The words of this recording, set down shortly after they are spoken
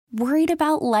Worried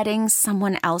about letting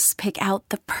someone else pick out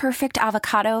the perfect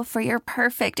avocado for your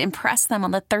perfect impress them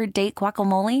on the third date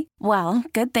guacamole? Well,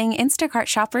 good thing Instacart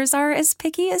shoppers are as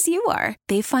picky as you are.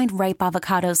 They find ripe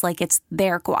avocados like it's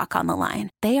their guac on the line.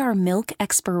 They are milk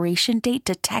expiration date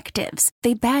detectives.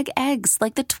 They bag eggs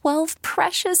like the 12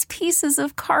 precious pieces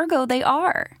of cargo they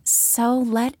are. So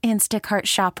let Instacart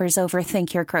shoppers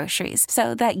overthink your groceries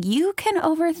so that you can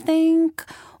overthink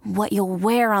what you'll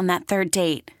wear on that third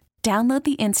date. Download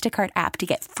the Instacart app to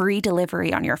get free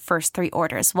delivery on your first 3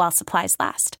 orders while supplies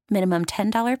last. Minimum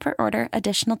 $10 per order.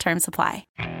 Additional terms apply.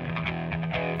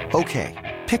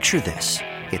 Okay, picture this.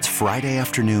 It's Friday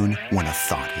afternoon when a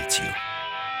thought hits you.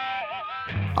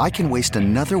 I can waste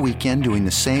another weekend doing the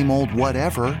same old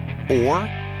whatever, or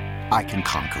I can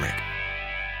conquer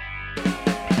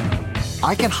it.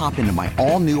 I can hop into my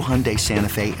all-new Hyundai Santa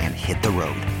Fe and hit the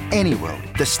road. Any road.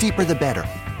 The steeper, the better.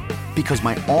 Because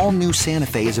my all-new Santa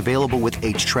Fe is available with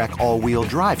H-Track all-wheel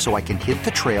drive, so I can hit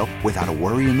the trail without a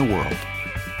worry in the world.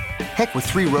 Heck, with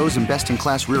 3 rows and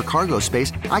best-in-class rear cargo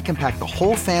space, I can pack the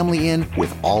whole family in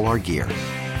with all our gear.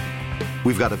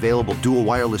 We've got available dual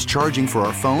wireless charging for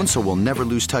our phones, so we'll never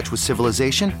lose touch with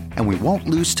civilization, and we won't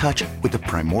lose touch with the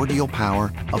primordial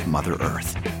power of Mother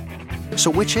Earth.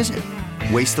 So which is it?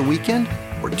 Waste the weekend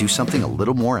or do something a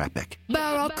little more epic?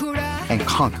 And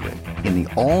conquer it in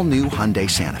the all-new Hyundai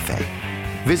Santa Fe.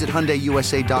 Visit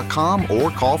HyundaiUSA.com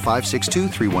or call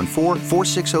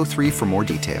 562-314-4603 for more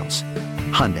details.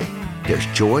 Hyundai, there's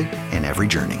joy in every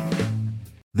journey.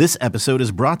 This episode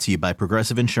is brought to you by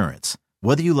Progressive Insurance.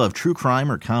 Whether you love true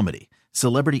crime or comedy,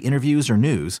 celebrity interviews or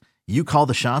news, you call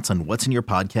the shots on what's in your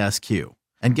podcast queue.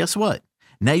 And guess what?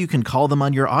 Now you can call them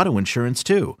on your auto insurance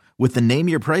too with the Name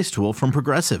Your Price tool from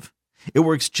Progressive. It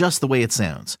works just the way it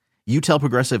sounds. You tell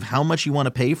Progressive how much you want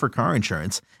to pay for car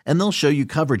insurance, and they'll show you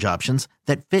coverage options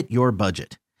that fit your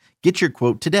budget. Get your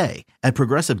quote today at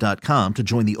Progressive.com to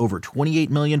join the over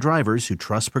 28 million drivers who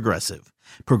trust Progressive.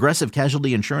 Progressive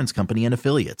Casualty Insurance Company and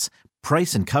Affiliates.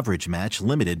 Price and coverage match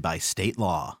limited by state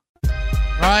law. All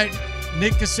right,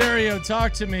 Nick Caserio,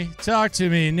 talk to me. Talk to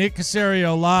me. Nick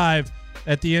Caserio live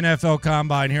at the NFL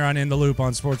Combine here on In the Loop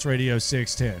on Sports Radio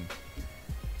 610.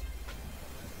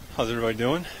 How's everybody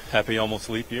doing? Happy almost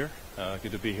leap year.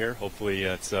 Good to be here. Hopefully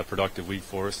it's a productive week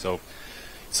for us. So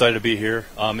excited to be here.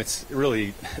 It's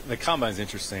really, the Combine is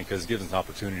interesting because it gives us an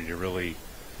opportunity to really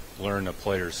learn the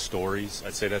players' stories.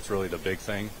 I'd say that's really the big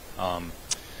thing.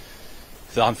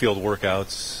 The on-field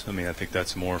workouts, I think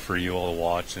that's more for you all to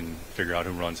watch and figure out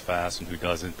who runs fast and who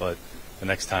doesn't. But the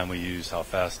next time we use how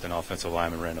fast an offensive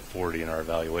lineman ran a 40 in our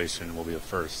evaluation will be a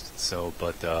first. So,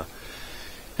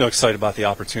 excited about the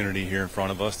opportunity here in front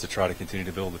of us to try to continue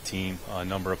to build a team. A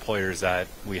number of players that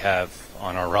we have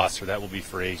on our roster that will be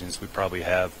free agents. We probably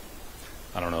have,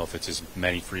 I don't know if it's as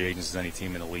many free agents as any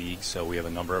team in the league. So we have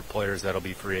a number of players that will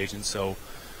be free agents. So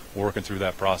we're working through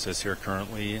that process here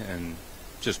currently and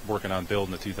just working on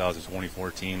building the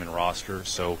 2024 team and roster.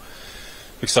 So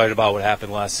excited about what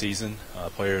happened last season.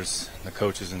 Players, the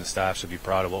coaches, and the staff should be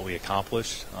proud of what we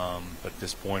accomplished. But at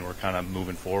this point, we're kind of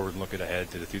moving forward and looking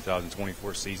ahead to the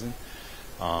 2024 season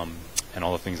and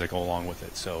all the things that go along with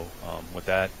it. So with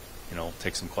that,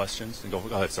 take some questions. And go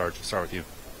ahead, Sarge. Start with you.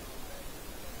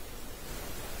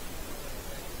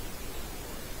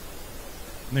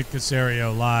 Nick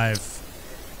Caserio live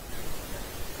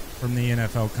from the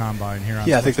NFL Combine here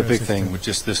on I think the big thing with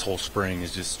just this whole spring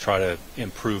is just try to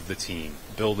improve the team,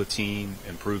 build a team,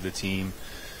 improve the team.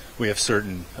 We have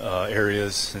certain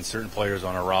areas and certain players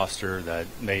on our roster that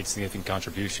made significant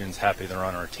contributions, happy they're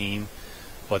on our team.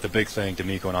 But the big thing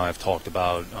D'Amico and I have talked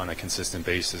about on a consistent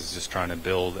basis is just trying to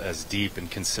build as deep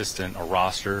and consistent a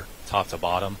roster, top to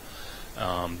bottom.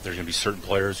 There's going to be certain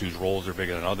players whose roles are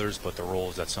bigger than others, but the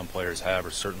roles that some players have are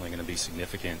certainly going to be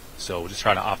significant. So we're just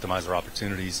trying to optimize our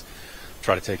opportunities,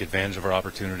 try to take advantage of our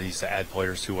opportunities to add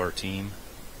players to our team.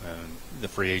 The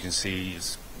free agency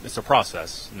it's a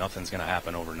process. Nothing's going to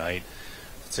happen overnight.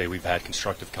 I'd say we've had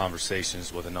constructive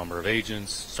conversations with a number of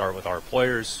agents. Start with our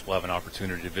players. We'll have an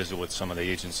opportunity to visit with some of the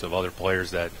agents of other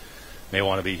players that may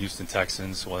want to be Houston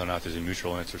Texans. Whether or not there's a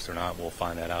mutual interest or not, we'll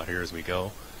find that out here as we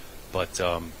go. But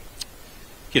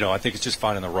I think it's just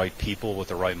finding the right people with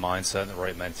the right mindset and the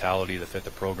right mentality to fit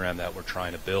the program that we're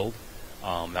trying to build.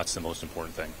 That's the most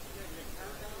important thing.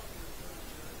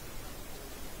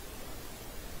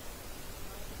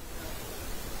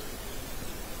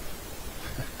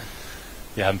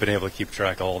 I haven't been able to keep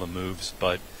track of all the moves,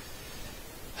 but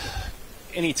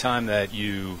anytime that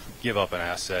you give up an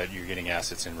asset, you're getting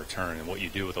assets in return. And what you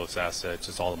do with those assets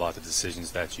is all about the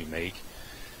decisions that you make.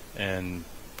 And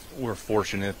we're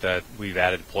fortunate that we've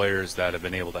added players that have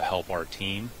been able to help our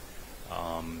team.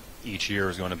 Each year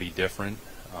is going to be different,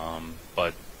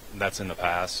 but that's in the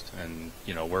past. And,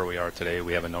 where we are today,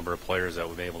 we have a number of players that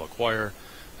we've been able to acquire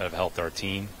that have helped our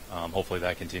team. Hopefully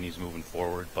that continues moving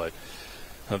forward. But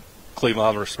Cleveland, a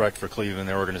lot of respect for Cleveland,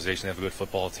 their organization. They have a good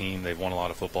football team. They've won a lot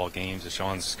of football games.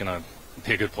 Deshaun's going to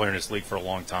be a good player in this league for a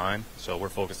long time. So we're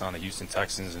focused on the Houston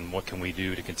Texans and what can we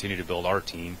do to continue to build our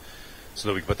team so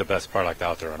that we can put the best product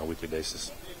out there on a weekly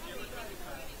basis.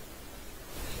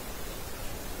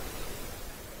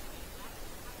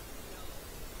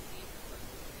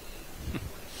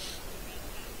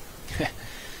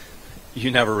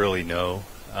 You never really know.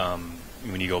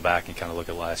 When you go back and kind of look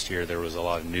at last year, there was a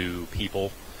lot of new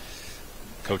people,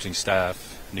 coaching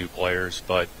staff, new players,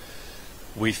 but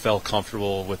we felt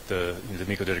comfortable with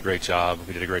D'Amico did a great job.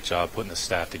 We did a great job putting the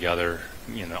staff together,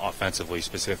 offensively,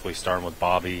 specifically starting with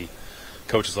Bobby,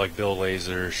 coaches like Bill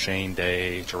Lazor, Shane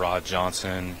Day, Gerard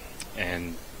Johnson.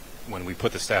 And when we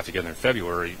put the staff together in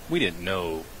February, we didn't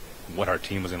know what our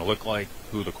team was going to look like,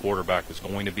 who the quarterback was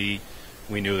going to be.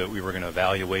 We knew that we were going to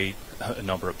evaluate a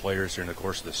number of players during the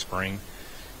course of the spring.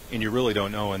 And you really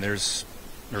don't know, and there's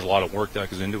a lot of work that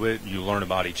goes into it. You learn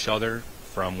about each other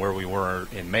from where we were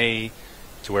in May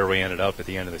to where we ended up at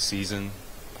the end of the season,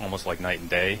 almost like night and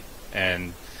day.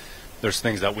 And there's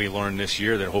things that we learned this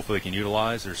year that hopefully can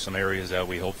utilize. There's some areas that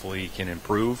we hopefully can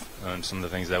improve, and some of the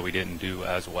things that we didn't do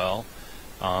as well.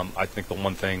 I think the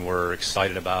one thing we're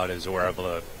excited about is we're able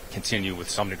to continue with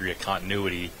some degree of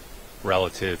continuity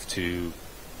relative to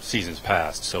seasons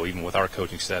past. So even with our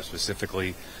coaching staff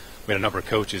specifically, we had a number of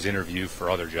coaches interview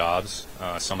for other jobs.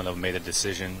 Some of them made a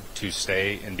decision to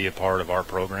stay and be a part of our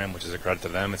program, which is a credit to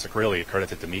them. It's really a credit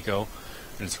to D'Amico,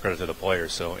 and it's a credit to the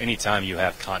players. So anytime you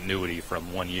have continuity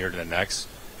from one year to the next,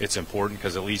 it's important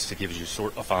because at least it gives you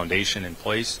sort of a foundation in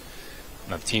place.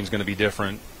 Now, the team's going to be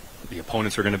different. The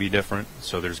opponents are going to be different.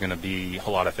 So there's going to be a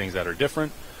lot of things that are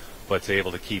different, but to be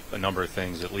able to keep a number of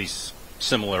things at least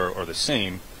similar or the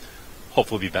same,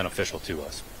 hopefully be beneficial to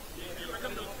us.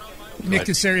 Nick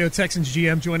Caserio, Texans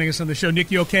GM, joining us on the show.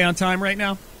 Nick, you okay on time right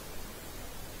now?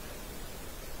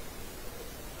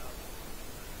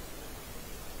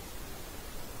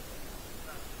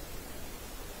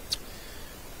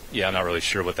 Yeah, I'm not really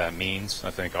sure what that means.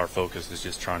 I think our focus is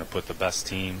just trying to put the best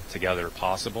team together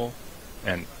possible.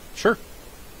 And sure.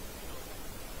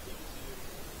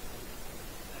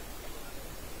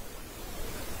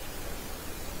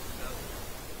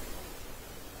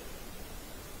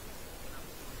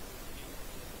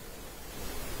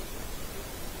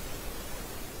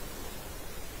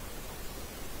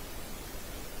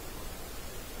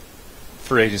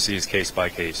 Free agency is case by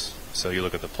case. So you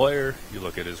look at the player, you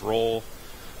look at his role,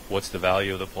 what's the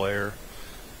value of the player,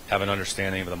 have an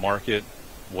understanding of the market,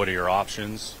 what are your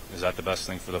options, is that the best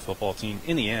thing for the football team?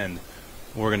 In the end,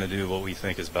 we're going to do what we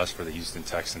think is best for the Houston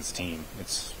Texans team.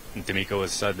 D'Amico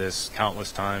has said this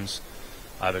countless times.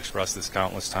 I've expressed this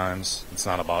countless times. It's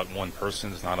not about one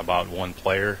person. It's not about one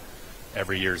player.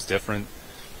 Every year is different.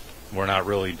 We're not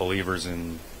really believers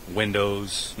in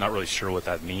windows, not really sure what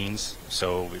that means.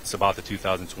 So it's about the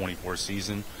 2024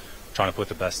 season, trying to put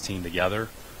the best team together.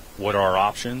 What are our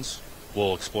options?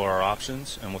 We'll explore our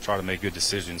options, and we'll try to make good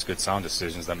decisions, good sound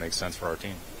decisions that make sense for our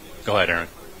team. Go ahead, Aaron.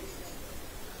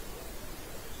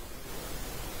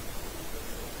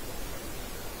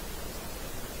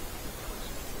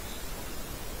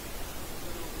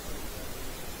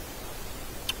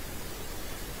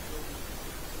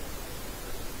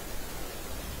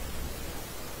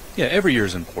 Yeah, every year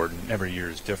is important. Every year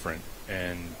is different.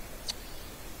 And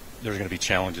there's going to be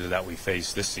challenges that we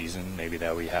face this season, maybe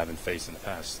that we haven't faced in the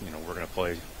past. We're going to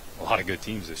play a lot of good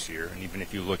teams this year. And even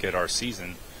if you look at our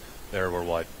season, there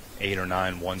were, 8 or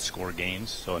 9 one-score games.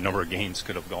 So a number of games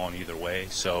could have gone either way.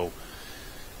 So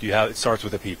it starts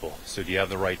with the people. So do you have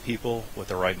the right people with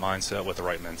the right mindset, with the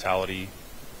right mentality?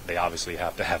 They obviously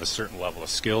have to have a certain level of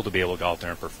skill to be able to go out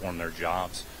there and perform their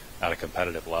jobs at a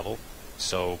competitive level.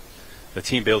 So the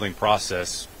team building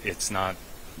process, it's not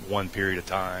one period of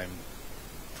time.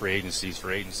 Free agency,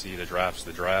 the draft's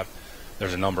the draft.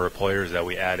 There's a number of players that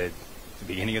we added at the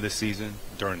beginning of the season,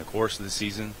 during the course of the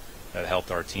season, that helped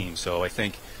our team. So I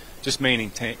think just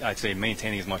maintaining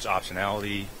as much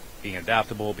optionality, being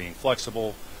adaptable, being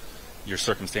flexible. Your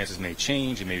circumstances may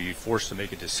change. You may be forced to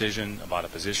make a decision about a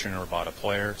position or about a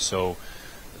player. So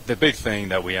the big thing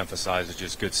that we emphasize is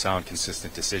just good, sound,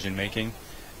 consistent decision making,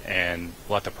 and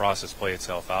let the process play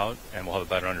itself out, and we'll have a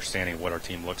better understanding of what our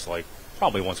team looks like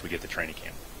probably once we get to training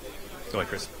camp. Go ahead,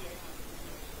 Chris.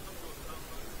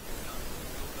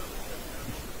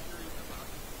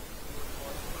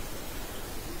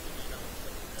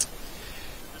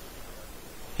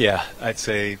 Yeah, I'd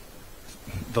say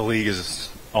the league is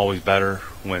always better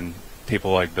when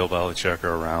people like Bill Belichick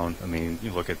are around. I mean,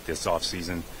 you look at this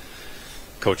offseason,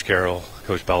 Coach Carroll,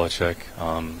 Coach Belichick.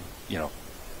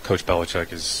 Coach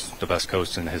Belichick is the best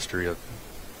coach in the history of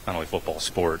not only football,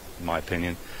 sport, in my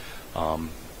opinion.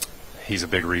 He's a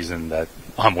big reason that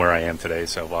I'm where I am today,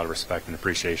 so I have a lot of respect and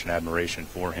appreciation, admiration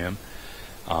for him.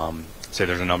 Say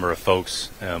there's a number of folks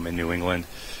in New England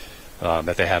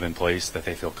that they have in place that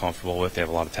they feel comfortable with. They have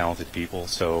a lot of talented people,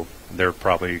 so they're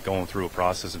probably going through a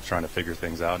process of trying to figure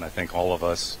things out, and I think all of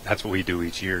us, that's what we do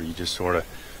each year. You just sort of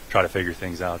try to figure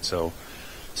things out. So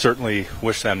certainly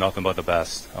wish them nothing but the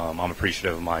best. I'm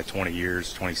appreciative of my 20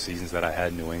 seasons that I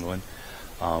had in New England,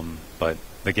 but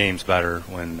the game's better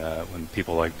when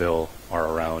people like Bill are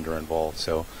around or involved.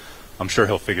 So I'm sure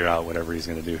he'll figure out whatever he's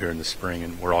going to do here in the spring,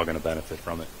 and we're all going to benefit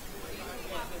from it.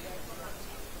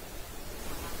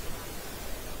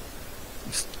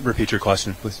 Just repeat your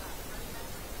question, please.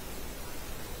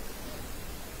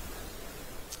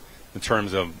 In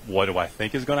terms of what do I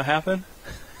think is going to happen,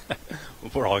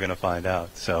 we're all going to find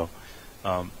out. So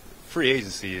free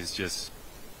agency is just,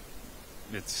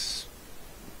 it's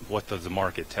what does the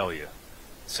market tell you?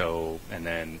 So, and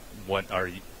then what are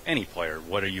you, any player,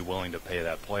 what are you willing to pay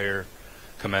that player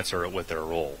commensurate with their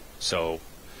role? So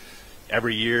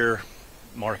every year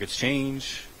markets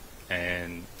change,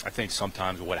 and I think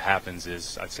sometimes what happens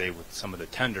is, I'd say with some of the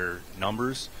tender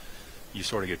numbers, you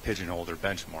sort of get pigeonholed or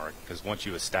benchmarked, because once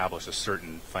you establish a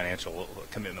certain financial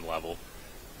commitment level,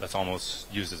 that's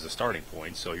almost used as a starting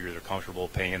point. So you're either comfortable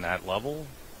paying that level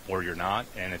or you're not,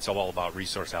 and it's all about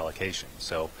resource allocation.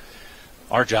 So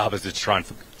our job is to try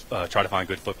to find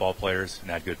good football players and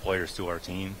add good players to our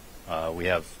team. We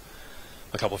have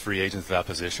a couple free agents at that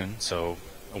position, so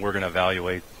we're going to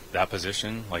evaluate that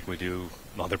position like we do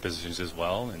other positions as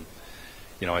well. And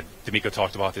D'Amico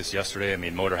talked about this yesterday. I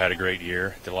mean, Motor had a great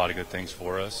year, did a lot of good things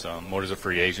for us. Motor's a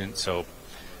free agent, so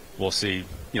we'll see.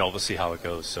 We'll see how it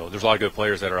goes. So there's a lot of good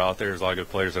players that are out there. There's a lot of good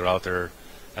players that are out there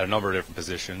at a number of different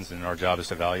positions, and our job is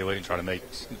to evaluate and try to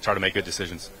make good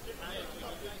decisions.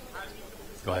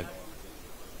 Go ahead.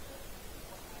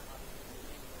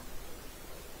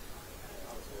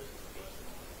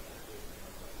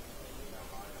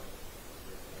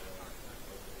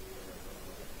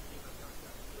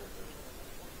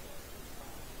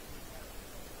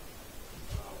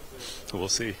 We'll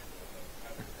see.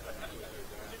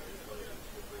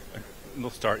 We'll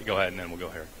start. Go ahead, and then we'll go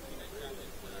here.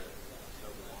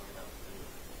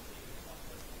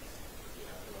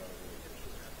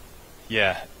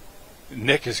 Yeah,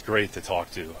 Nick is great to talk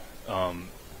to.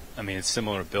 I mean, it's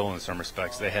similar to Bill in some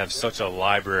respects. They have such a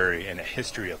library and a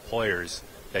history of players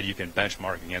that you can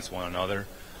benchmark against one another.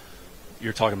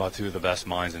 You're talking about two of the best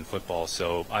minds in football.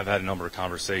 So I've had a number of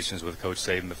conversations with Coach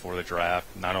Saban before the draft,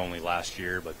 not only last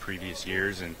year but previous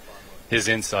years, and his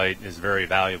insight is very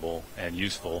valuable and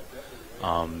useful.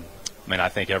 I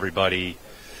think everybody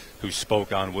who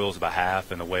spoke on Will's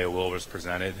behalf and the way Will was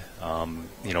presented,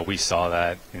 we saw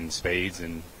that in spades,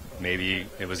 and maybe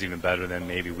it was even better than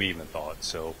maybe we even thought.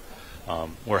 So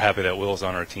we're happy that Will's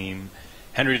on our team.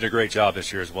 Henry did a great job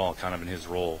this year as well, kind of in his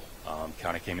role.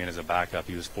 Kind of came in as a backup.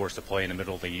 He was forced to play in the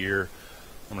middle of the year.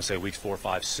 I'm going to say weeks 4,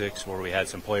 5, 6, where we had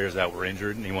some players that were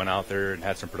injured, and he went out there and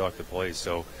had some productive plays.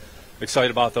 So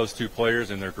excited about those two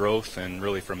players and their growth, and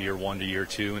really from year 1 to year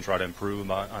 2, and try to improve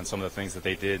on some of the things that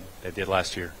they did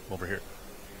last year over here.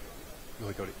 Go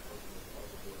ahead, Cody.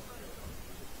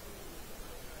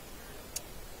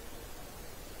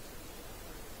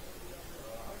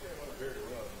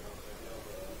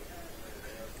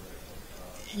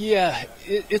 Yeah,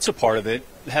 it's a part of it.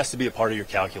 It has to be a part of your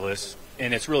calculus,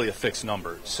 and it's really a fixed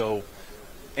number. So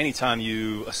anytime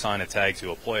you assign a tag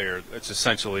to a player, it's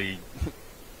essentially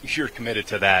you're committed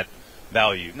to that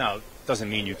value. Now, it doesn't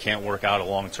mean you can't work out a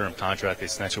long-term contract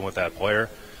extension with that player,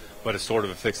 but it's sort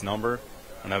of a fixed number.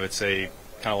 And I would say,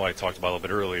 kind of what I talked about a little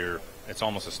bit earlier, it's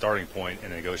almost a starting point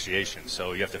in a negotiation.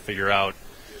 So you have to figure out,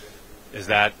 is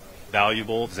that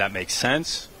valuable? Does that make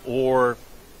sense? Or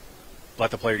let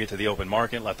the player get to the open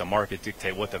market, let the market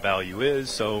dictate what the value is.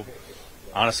 So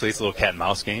honestly, it's a little cat and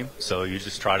mouse game. So you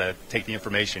just try to take the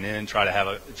information in, try to have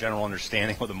a general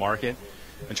understanding of the market,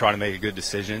 and try to make a good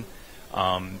decision.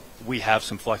 We have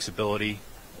some flexibility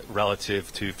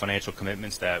relative to financial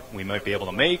commitments that we might be able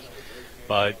to make,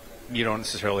 but you don't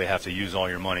necessarily have to use all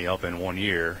your money up in 1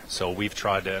 year. So we've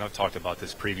tried to, and I've talked about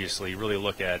this previously, really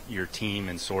look at your team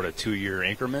in sort of 2-year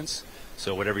increments.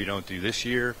 So whatever you don't do this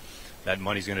year, that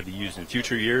money's going to be used in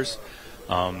future years.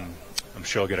 I'm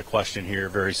sure I'll get a question here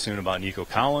very soon about Nico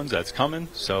Collins. That's coming.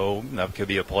 So that could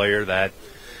be a player that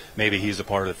maybe he's a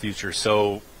part of the future.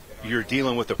 So you're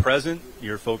dealing with the present,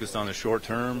 you're focused on the short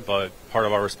term, but part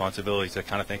of our responsibility is to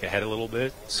kind of think ahead a little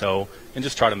bit. So, and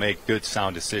just try to make good,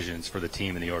 sound decisions for the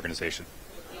team and the organization.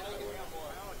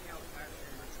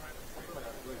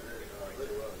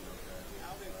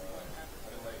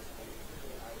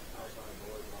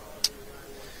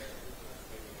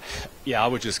 Yeah, I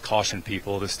would just caution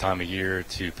people this time of year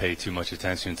to pay too much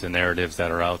attention to narratives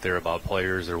that are out there about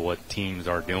players or what teams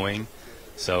are doing.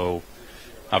 So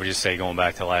I would just say, going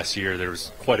back to last year, there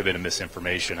was quite a bit of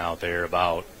misinformation out there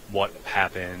about what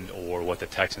happened or what the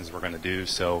Texans were going to do.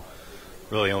 So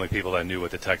really the only people that knew what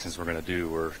the Texans were going to do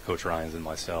were Coach Ryans and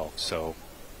myself. So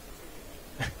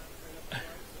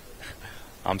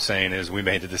I'm saying is we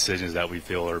made the decisions that we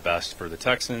feel are best for the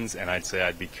Texans, and I'd say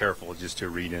I'd be careful just to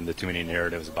read into too many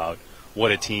narratives about what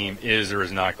a team is or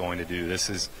is not going to do. This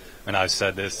is, and I've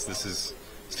said this is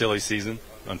silly season,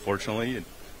 unfortunately. It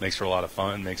makes for a lot of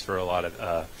fun, makes for a lot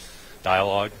of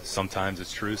dialogue. Sometimes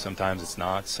it's true, sometimes it's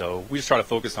not. So we just try to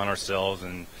focus on ourselves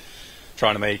and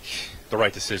try to make the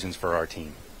right decisions for our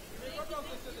team.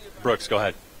 Brooks, go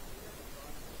ahead.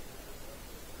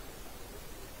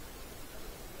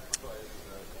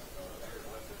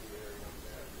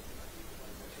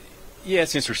 Yeah,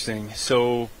 it's interesting.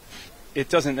 So it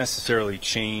doesn't necessarily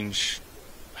change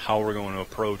how we're going to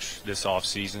approach this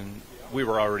offseason. We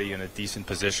were already in a decent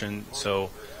position,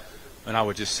 and I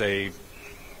would just say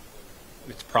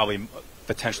it's probably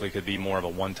potentially could be more of a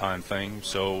one-time thing.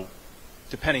 So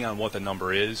depending on what the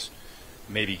number is,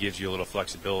 maybe gives you a little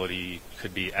flexibility.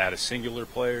 Could be add a singular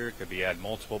player, could be add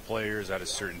multiple players at a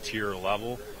certain tier or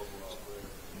level.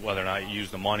 Whether or not you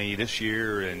use the money this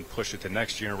year and push it to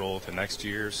next year and roll it to next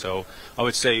year. So I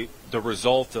would say the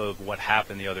result of what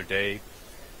happened the other day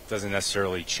doesn't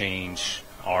necessarily change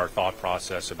our thought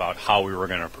process about how we were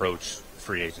going to approach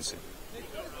free agency.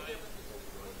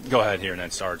 Go ahead here, and then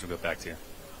Sarge, we'll go back to you.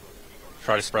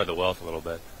 Try to spread the wealth a little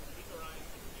bit.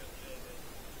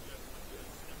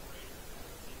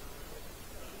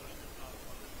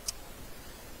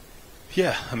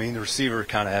 Yeah, I mean, the receiver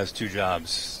kind of has two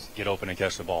jobs: get open and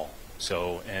catch the ball.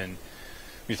 So, and when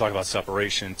you talk about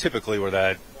separation, typically where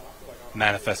that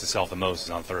manifests itself the most is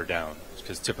on third down,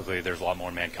 because typically there's a lot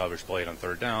more man coverage played on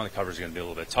third down. The coverage is going to be a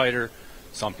little bit tighter.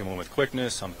 Some can win with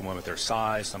quickness, some can win with their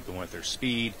size, some can win with their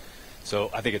speed. So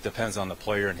I think it depends on the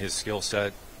player and his skill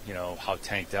set. You know, how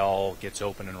Tank Dell gets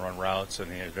open and run routes, I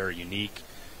think it's very unique.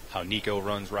 How Nico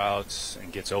runs routes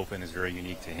and gets open is very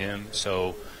unique to him.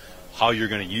 So how you're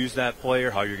going to use that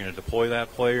player, how you're going to deploy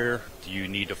that player. Do you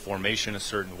need a formation a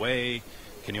certain way?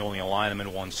 Can you only align them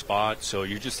in one spot? So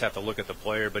you just have to look at the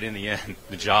player. But in the end,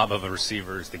 the job of a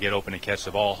receiver is to get open and catch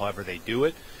the ball however they do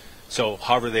it. So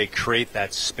however they create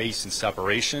that space and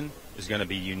separation is going to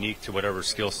be unique to whatever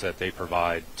skill set they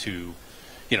provide to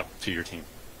your team.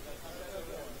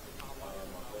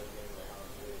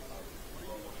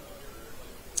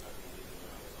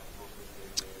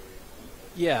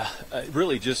 Yeah,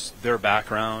 really just their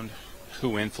background,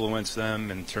 who influenced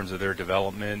them in terms of their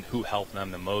development, who helped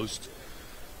them the most,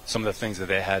 some of the things that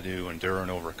they had to endure and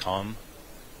overcome.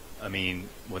 I mean,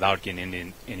 without getting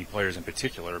into any players in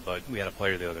particular, but we had a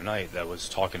player the other night that was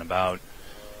talking about,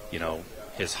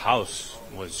 his house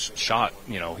was shot.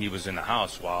 He was in the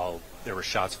house while there were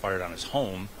shots fired on his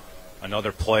home.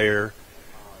 Another player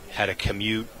had a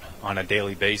commute on a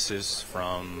daily basis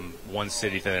from one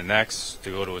city to the next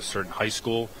to go to a certain high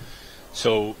school.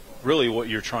 So really what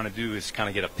you're trying to do is kind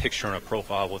of get a picture and a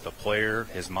profile with the player,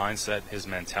 his mindset, his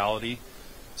mentality,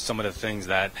 some of the things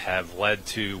that have led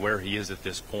to where he is at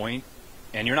this point.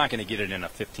 And you're not going to get it in a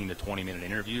 15 to 20-minute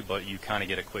interview, but you kind of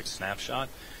get a quick snapshot,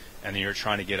 and then you're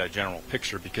trying to get a general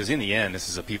picture, because in the end, this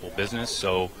is a people business.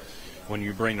 So when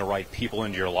you bring the right people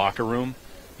into your locker room,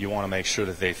 you want to make sure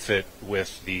that they fit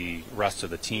with the rest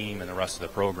of the team and the rest of the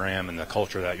program and the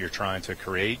culture that you're trying to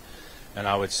create. And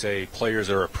I would say players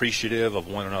are appreciative of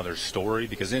one another's story,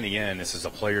 because in the end, this is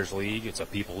a players' league. It's a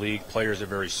people league. Players are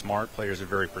very smart. Players are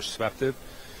very perceptive.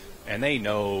 And they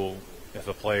know if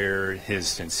a player is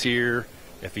sincere,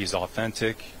 if he's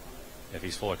authentic, if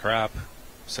he's full of crap.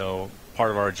 So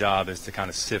part of our job is to kind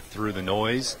of sift through the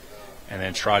noise and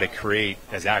then try to create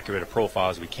as accurate a profile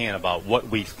as we can about what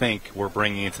we think we're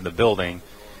bringing into the building.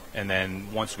 And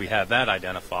then once we have that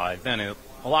identified, then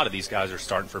a lot of these guys are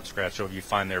starting from scratch. So if you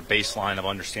find their baseline of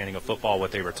understanding of football,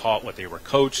 what they were taught, what they were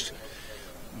coached,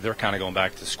 they're kind of going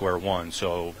back to square one.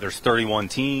 So there's 32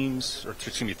 teams.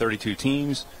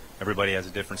 Everybody has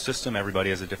a different system. Everybody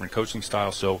has a different coaching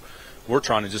style. So we're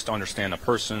trying to just understand a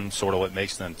person, sort of what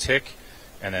makes them tick,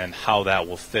 and then how that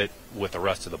will fit with the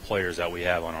rest of the players that we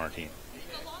have on our team.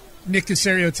 Nick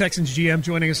Caserio, Texans GM,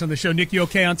 joining us on the show. Nick, you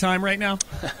okay on time right now?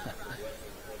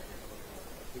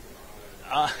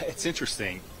 It's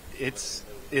interesting. It's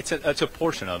a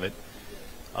portion of it.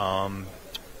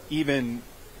 Even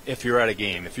if you're at a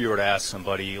game, if you were to ask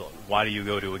somebody, why do you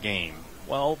go to a game?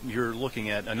 Well, you're looking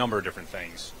at a number of different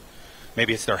things.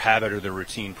 Maybe it's their habit or their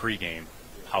routine pregame,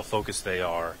 how focused they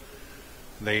are.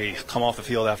 They come off the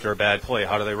field after a bad play.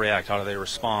 How do they react? How do they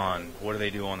respond? What do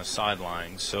they do on the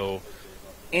sideline? So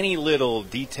any little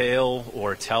detail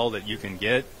or tell that you can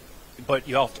get, but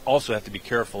you also have to be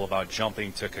careful about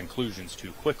jumping to conclusions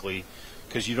too quickly,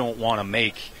 because you don't want to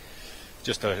make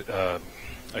just a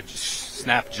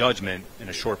snap judgment in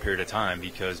a short period of time,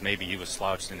 because maybe he was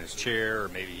slouched in his chair, or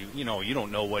maybe you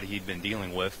don't know what he'd been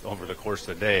dealing with over the course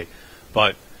of the day.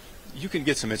 But you can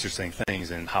get some interesting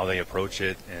things in how they approach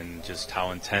it and just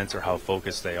how intense or how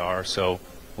focused they are. So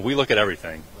we look at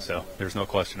everything, so there's no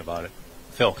question about it.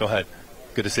 Phil, go ahead.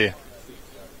 Good to see you.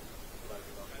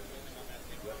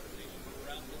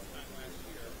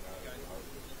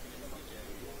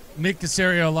 Nick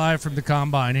Caserio live from the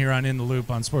Combine here on In the Loop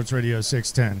on Sports Radio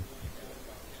 610.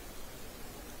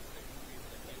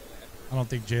 I don't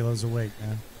think J-Lo's awake,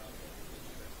 man.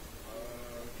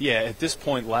 Yeah, at this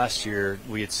point last year,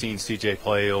 we had seen CJ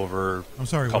play over a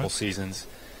couple seasons.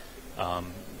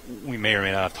 We may or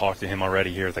may not have talked to him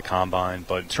already here at the Combine,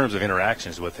 but in terms of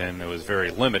interactions with him, it was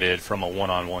very limited from a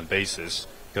one-on-one basis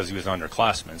because he was an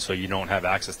underclassman, so you don't have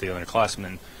access to the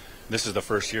underclassmen. This is the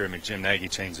first year. I mean, Jim Nagy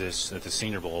changed this at the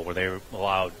Senior Bowl, where they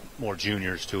allowed more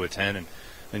juniors to attend,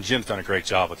 and Jim's done a great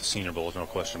job with the Senior Bowl, no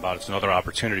question about it. It's another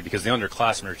opportunity because the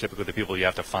underclassmen are typically the people you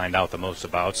have to find out the most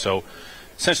about. So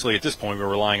essentially at this point we're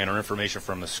relying on our information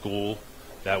from the school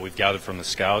that we've gathered from the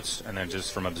scouts and then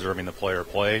just from observing the player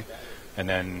play. And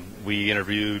then we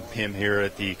interviewed him here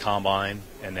at the Combine,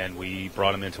 and then we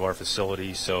brought him into our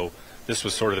facility. So this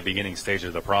was sort of the beginning stage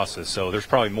of the process. So there's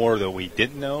probably more that we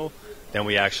didn't know than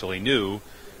we actually knew.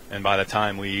 And by the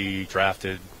time we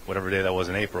drafted, whatever day that was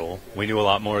in April, we knew a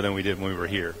lot more than we did when we were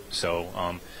here.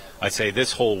 So I'd say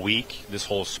this whole week, this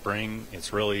whole spring,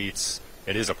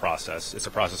 it is a process. It's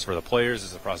a process for the players.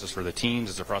 It's a process for the teams.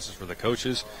 It's a process for the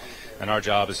coaches. And our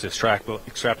job is to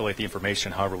extrapolate the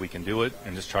information however we can do it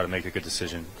and just try to make a good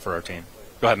decision for our team.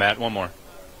 Go ahead, Matt. One more.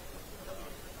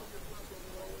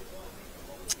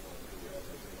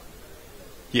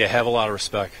 Yeah, have a lot of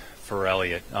respect for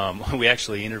Elliott. We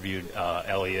actually interviewed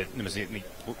Elliott. It was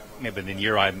maybe the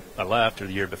year I left or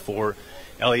the year before.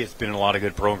 Elliott's been in a lot of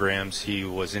good programs. He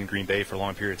was in Green Bay for a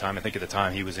long period of time. I think at the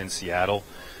time he was in Seattle.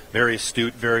 Very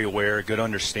astute, very aware, good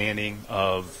understanding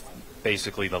of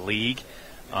basically the league.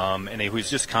 And he was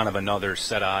just kind of another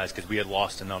set of eyes because we had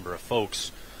lost a number of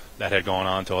folks that had gone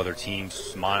on to other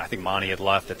teams. I think Monty had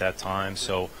left at that time.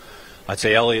 So I'd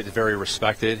say Elliott is very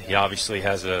respected. He obviously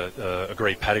has a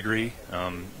great pedigree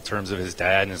in terms of his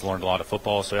dad and has learned a lot of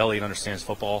football. So Elliott understands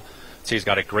football. I'd say he's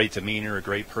got a great demeanor, a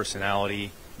great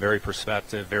personality, very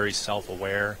perspective, very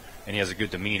self-aware, and he has a good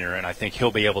demeanor. And I think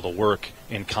he'll be able to work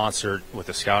in concert with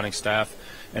the scouting staff.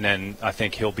 And then I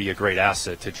think he'll be a great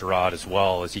asset to Gerard as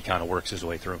well as he kind of works his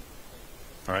way through.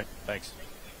 All right, thanks.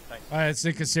 All right, it's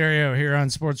Nick Caserio here on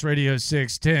Sports Radio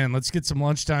 610. Let's get some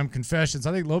lunchtime confessions.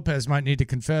 I think Lopez might need to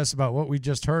confess about what we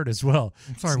just heard as well.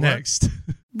 Sorry, what? Next.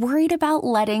 Worried about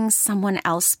letting someone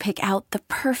else pick out the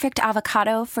perfect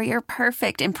avocado for your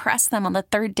perfect impress them on the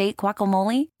third date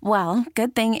guacamole? Well,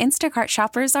 good thing Instacart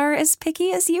shoppers are as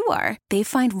picky as you are. They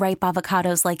find ripe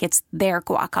avocados like it's their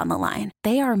guac on the line.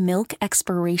 They are milk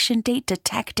expiration date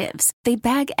detectives. They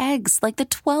bag eggs like the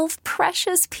 12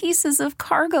 precious pieces of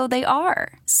cargo they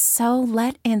are. So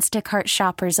let Instacart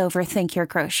shoppers overthink your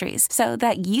groceries so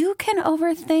that you can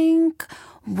overthink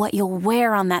what you'll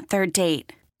wear on that third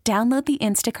date. Download the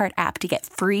Instacart app to get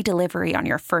free delivery on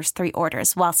your first 3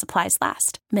 orders while supplies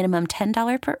last. Minimum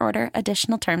 $10 per order.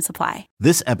 Additional terms apply.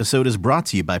 This episode is brought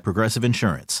to you by Progressive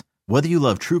Insurance. Whether you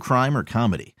love true crime or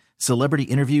comedy, celebrity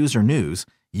interviews or news,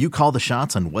 you call the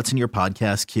shots on what's in your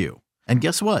podcast queue. And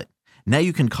guess what? Now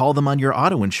you can call them on your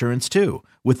auto insurance too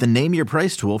with the Name Your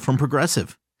Price tool from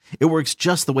Progressive. It works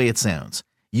just the way it sounds.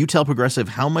 You tell Progressive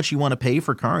how much you want to pay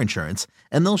for car insurance,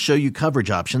 and they'll show you coverage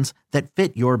options that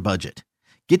fit your budget.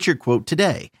 Get your quote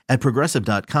today at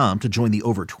Progressive.com to join the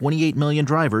over 28 million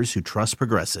drivers who trust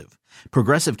Progressive.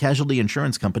 Progressive Casualty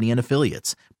Insurance Company and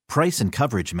Affiliates. Price and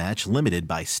coverage match limited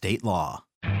by state law.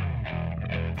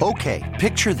 Okay,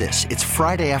 picture this. It's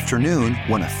Friday afternoon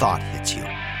when a thought hits you.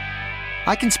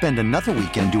 I can spend another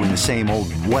weekend doing the same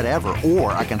old whatever,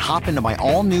 or I can hop into my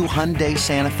all-new Hyundai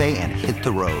Santa Fe and hit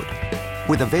the road.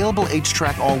 With available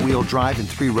H-Track all-wheel drive and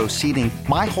 3-row seating,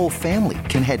 my whole family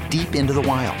can head deep into the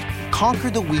wild. Conquer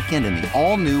the weekend in the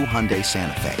all-new Hyundai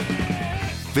Santa Fe.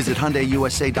 Visit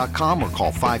HyundaiUSA.com or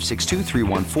call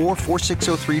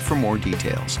 562-314-4603 for more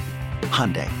details.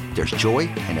 Hyundai, there's joy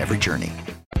in every journey.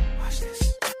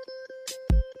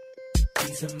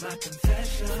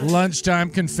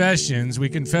 Lunchtime confessions. We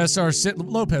confess our sin.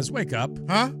 Lopez, wake up.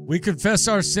 Huh? We confess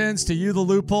our sins to you, the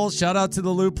loopholes. Shout out to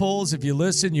the loopholes. If you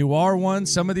listen, you are one.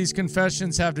 Some of these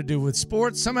confessions have to do with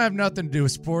sports. Some have nothing to do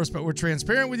with sports, but we're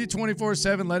transparent with you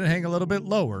 24/7. Let it hang a little bit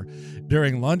lower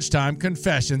during lunchtime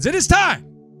confessions. It is time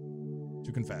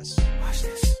to confess. Watch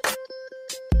this.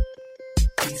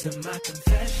 These are my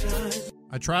confessions.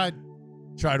 I tried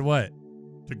Tried what?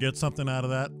 to get something out of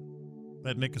that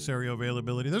Nick Caserio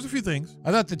availability. There's a few things.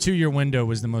 I thought the 2-year window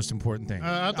was the most important thing.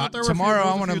 I thought there were tomorrow, a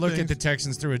few, I want to look things. at the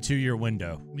Texans through a 2-year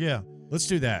window. Yeah. Let's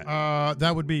do that.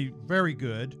 That would be very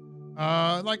good.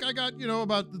 Like I got,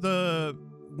 about the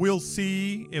we'll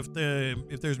see if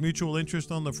there's mutual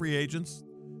interest on the free agents.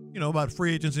 About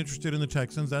free agents interested in the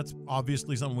Texans. That's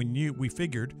obviously something we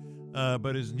figured,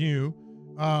 but is new.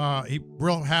 He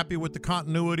real happy with the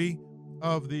continuity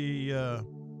of the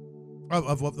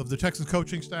of the Texans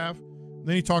coaching staff.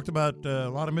 Then he talked about a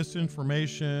lot of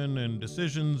misinformation and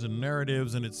decisions and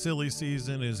narratives, and it's silly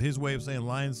season is his way of saying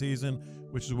lion season,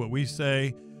 which is what we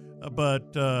say.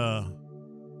 But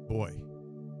boy,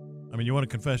 I mean, you want a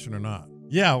confession or not?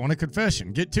 Yeah, I want a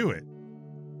confession. Get to it.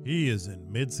 He is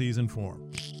in mid-season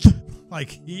form.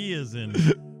 He is in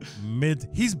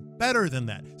he's better than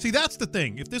that. See, that's the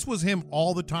thing. If this was him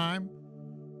all the time,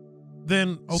 then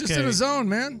okay. It's just in his zone,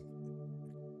 man.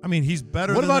 I mean, he's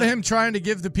better What than about that. him trying to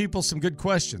give the people some good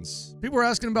questions? People were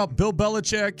asking about Bill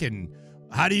Belichick and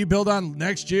how do you build on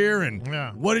next year and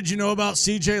what did you know about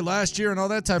CJ last year and all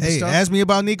that type of stuff. Hey, ask me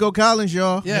about Nico Collins,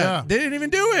 y'all. Yeah, they didn't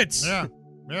even do it. Yeah.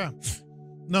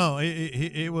 No,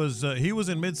 it was he was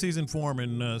in mid-season form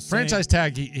and franchise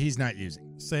tag he's not using.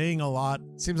 Saying a lot.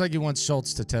 Seems like he wants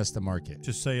Schultz to test the market.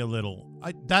 To say a little.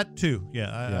 That too.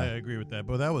 I agree with that.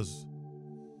 But that was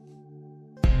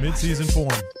mid-season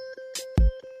form.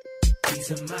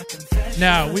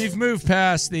 Now, we've moved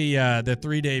past the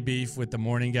 3-day beef with the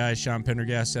morning guys, Sean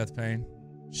Pendergast, Seth Payne.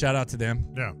 Shout out to them.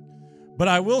 Yeah. But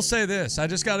I will say this. I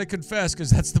just got to confess because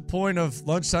that's the point of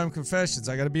lunchtime confessions.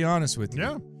 I got to be honest with you.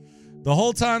 Yeah. The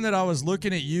whole time that I was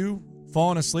looking at you,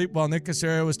 falling asleep while Nick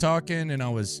Caserio was talking, and I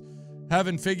was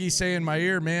having Figgy say in my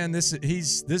ear, man, this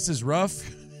is rough.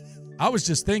 I was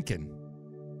just thinking,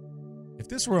 if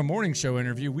this were a morning show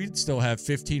interview, we'd still have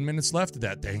 15 minutes left of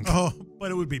that thing. Oh, but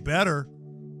it would be better.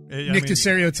 Nick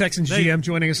Caserio, Texans GM,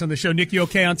 joining us on the show. Nick, you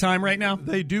okay on time right now?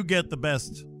 They do get the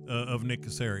best of Nick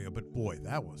Caserio, but boy,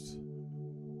 that was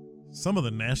some of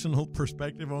the national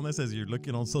perspective on this. As you're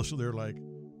looking on social, they're like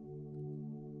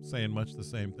saying much the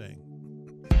same thing.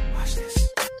 Watch this.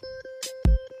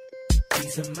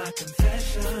 These are my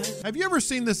confessions. Have you ever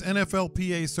seen this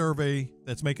NFLPA survey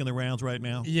that's making the rounds right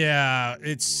now? Yeah,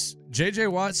 it's J.J.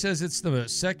 Watt says it's the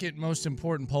second most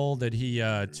important poll that he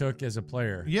took as a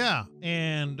player. Yeah,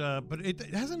 and but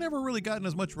it hasn't ever really gotten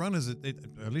as much run as it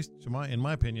at least in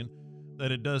my opinion,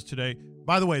 that it does today.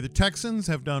 By the way, the Texans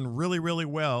have done really, really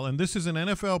well, and this is an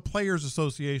NFL Players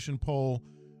Association poll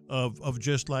of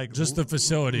just the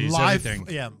facilities, life,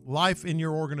 everything. Yeah, life in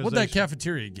your organization. What'd that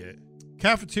cafeteria get?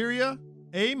 Cafeteria,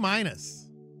 A-.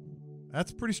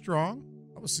 That's pretty strong.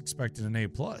 I was expecting an A+.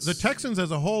 The Texans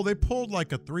as a whole, they pulled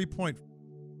like a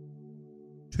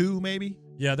 3.2 maybe.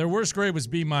 Yeah, their worst grade was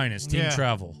B-, team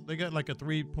travel. They got like a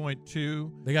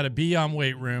 3.2. They got a B on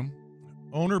weight room.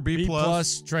 Owner B+. B+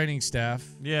 training staff.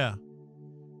 Yeah.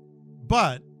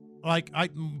 But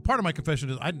part of my confession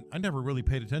is I never really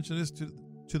paid attention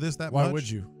to this that much. Why would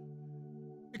you?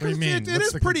 Because what do you mean? it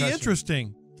is pretty confession?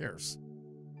 interesting. Who cares?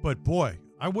 But boy,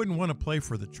 I wouldn't want to play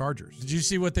for the Chargers. Did you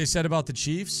see what they said about the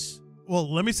Chiefs? Well,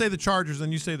 let me say the Chargers,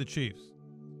 and you say the Chiefs.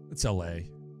 It's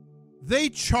L.A. They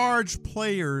charge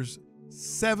players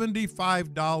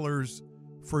 $75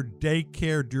 for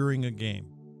daycare during a game.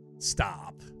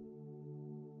 Stop.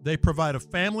 They provide a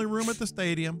family room at the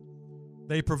stadium.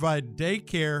 They provide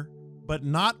daycare, but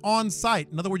not on site.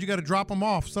 In other words, you got to drop them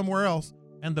off somewhere else,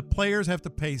 and the players have to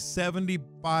pay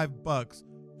 $75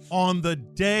 on the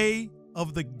day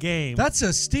of the game. That's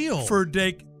a steal. For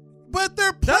day. But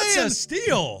they're playing. That's a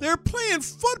steal. They're playing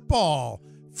football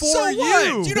for so you.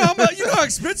 What? Do you know how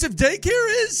expensive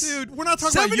daycare is? Dude, we're not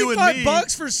talking about you and me.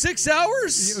 $75 for 6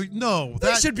 hours? No.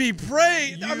 That should be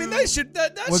praised. I mean, they should.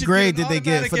 That what should grade be did they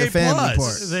get for the family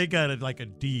part? They got like a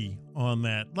D on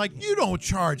that. Like, you don't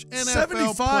charge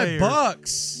NFL players.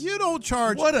 $75. You don't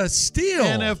charge. What a steal.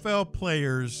 NFL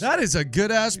players. That is a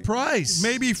good-ass price.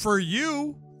 Maybe for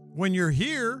you when you're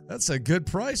here. That's a good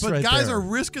price but right there. But guys are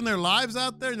risking their lives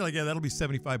out there, and you're like, yeah, that'll be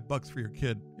 $75 for your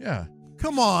kid. Yeah.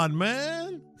 Come on,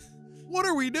 man. What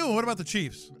are we doing? What about the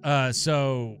Chiefs?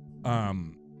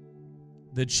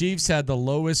 The Chiefs had the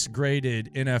lowest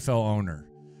graded NFL owner.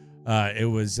 It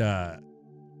was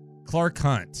Clark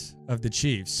Hunt of the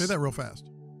Chiefs. Say that real fast.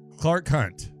 Clark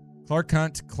Hunt.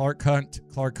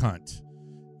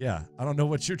 Yeah, I don't know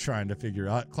what you're trying to figure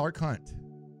out. Clark Hunt.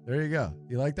 There you go.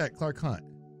 You like that, Clark Hunt?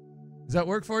 Does that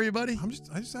work for you, buddy?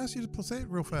 I just asked you to say it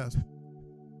real fast.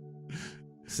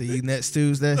 See you next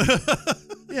Tuesday.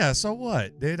 Yeah, so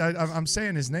what, dude? I'm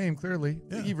saying his name clearly.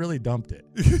 I think he really dumped it.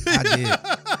 I did.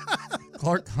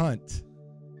 Clark Hunt.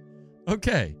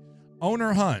 Okay.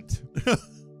 Owner Hunt.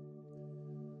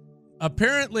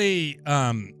 Apparently,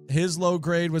 his low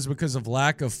grade was because of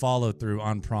lack of follow-through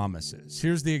on promises.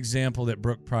 Here's the example that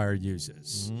Brooke Pryor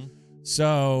uses. Mm-hmm.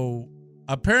 So,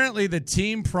 apparently the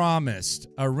team promised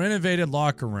a renovated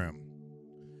locker room.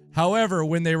 However,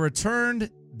 when they returned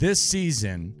this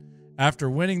season, after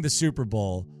winning the Super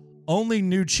Bowl, only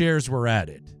new chairs were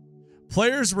added.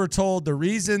 Players were told the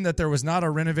reason that there was not a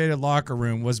renovated locker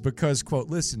room was because, quote,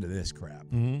 listen to this crap.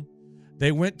 Mm-hmm.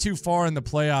 They went too far in the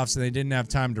playoffs and they didn't have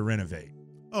time to renovate.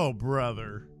 Oh,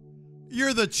 brother.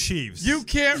 You're the Chiefs. You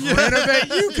can't renovate.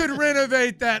 You could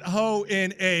renovate that hoe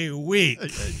in a week.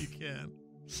 Yeah, you can.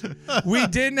 We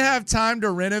didn't have time to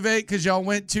renovate because y'all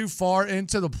went too far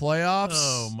into the playoffs.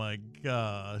 Oh, my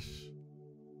gosh.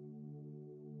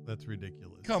 That's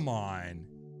ridiculous. Come on.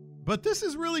 But this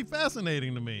is really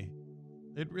fascinating to me.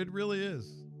 It really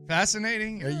is.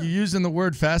 Fascinating? Yeah. Are you using the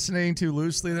word fascinating too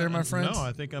loosely there, my friend? No,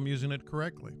 I think I'm using it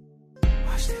correctly.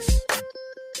 Watch this.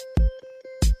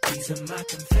 These are my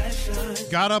confessions.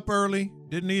 Got up early,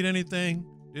 didn't eat anything,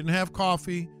 didn't have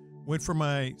coffee, went for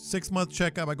my 6-month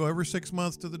checkup. I go every 6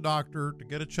 months to the doctor to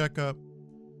get a checkup.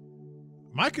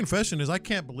 My confession is I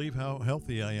can't believe how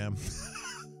healthy I am.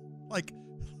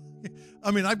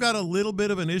 I've got a little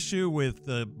bit of an issue with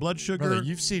blood sugar. Brother,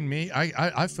 you've seen me.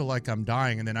 I feel like I'm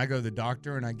dying, and then I go to the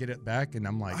doctor, and I get it back, and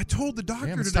I'm like, I told the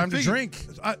doctor it's time to drink.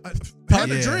 Time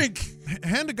to drink.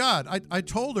 Hand to God. I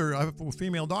told her, I have a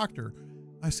female doctor.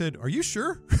 I said, are you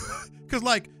sure? Because,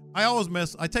 I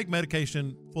always I take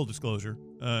medication, full disclosure.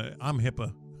 I'm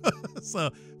HIPAA.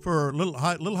 So, for little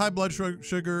high blood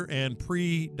sugar and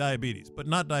pre-diabetes, but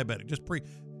not diabetic, just pre.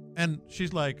 And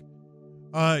she's like,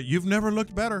 you've never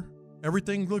looked better.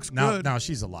 Everything looks good. Now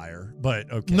she's a liar,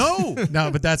 but okay. No. No,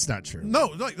 but that's not true.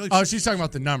 No. She's talking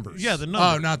about the numbers. Yeah, the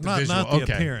numbers. Oh, not the visual. Not the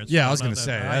okay. appearance. Yeah, I was going to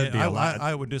say. That'd be a lie.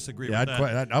 I would disagree with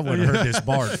that. I wouldn't have heard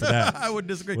disbarred for that. I would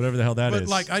disagree. Whatever the hell that is.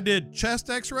 But I did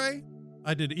chest x-ray.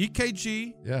 I did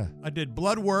EKG. Yeah. I did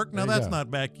blood work. Now, There you that's go.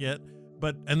 not back yet.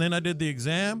 And then I did the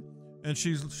exam, and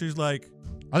she's like.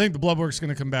 I think the blood work's going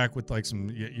to come back with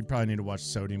some, you probably need to watch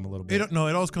sodium a little bit. It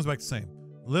always comes back the same.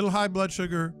 A little high blood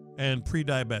sugar and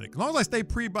pre-diabetic. As long as I stay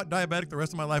pre-diabetic the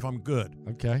rest of my life, I'm good.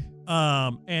 Okay.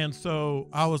 And so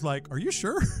I was like, are you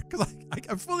sure? Because I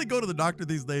fully go to the doctor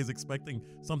these days expecting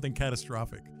something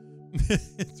catastrophic.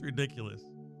 It's ridiculous.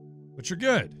 But you're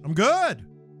good. I'm good.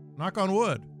 Knock on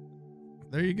wood.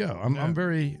 There you go. I'm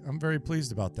very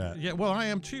pleased about that. Yeah, well, I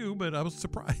am too, but I was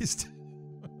surprised.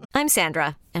 I'm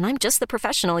Sandra, and I'm just the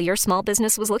professional your small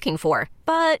business was looking for.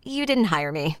 But you didn't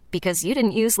hire me because you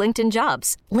didn't use LinkedIn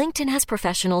Jobs. LinkedIn has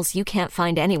professionals you can't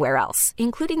find anywhere else,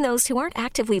 including those who aren't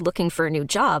actively looking for a new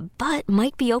job, but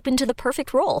might be open to the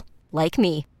perfect role, like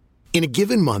me. In a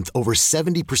given month, over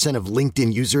 70% of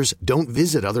LinkedIn users don't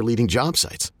visit other leading job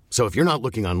sites. So if you're not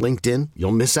looking on LinkedIn,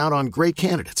 you'll miss out on great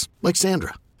candidates like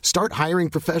Sandra. Start hiring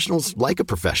professionals like a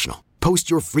professional.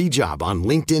 Post your free job on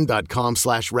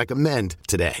linkedin.com/recommend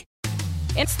today.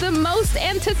 It's the most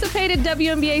anticipated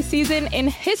WNBA season in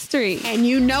history. And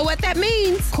you know what that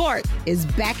means. Court is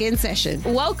back in session.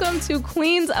 Welcome to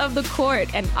Queens of the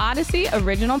Court, an Odyssey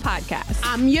original podcast.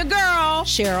 I'm your girl,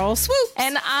 Cheryl Swoops.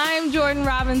 And I'm Jordan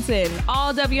Robinson.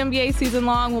 All WNBA season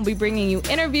long, we'll be bringing you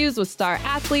interviews with star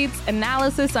athletes,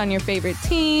 analysis on your favorite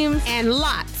teams, and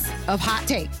lots of hot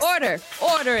takes. Order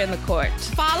in the court.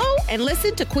 Follow and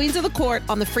listen to Queens of the Court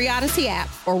on the free Odyssey app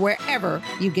or wherever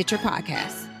you get your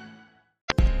podcasts.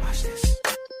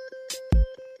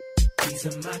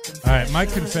 All right, my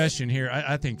confession here.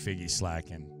 I think Figgy's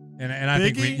slacking, and I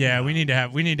think we need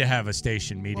to have a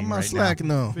station meeting. What am I right slacking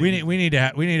now. on? We need to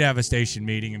have a station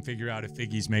meeting and figure out if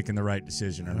Figgy's making the right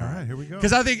decision or not. All right, here we go.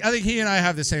 Because I think he and I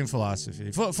have the same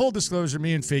philosophy. Full disclosure,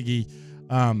 me and Figgy,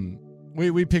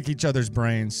 we pick each other's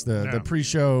brains. The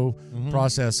pre-show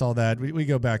process, all that. We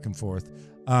go back and forth.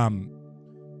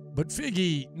 But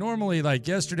Figgy normally, like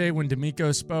yesterday when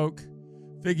D'Amico spoke,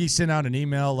 Figgy sent out an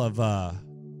email of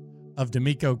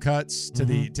D'Amico cuts to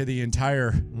the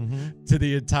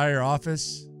entire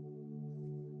office,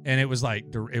 and it was like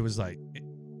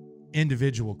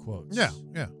individual quotes. Yeah.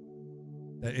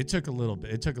 It took a little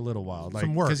bit. It took a little while. Like,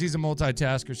 some work. Because he's a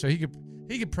multitasker, so he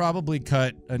could probably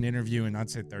cut an interview in, I'd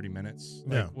say, 30 minutes.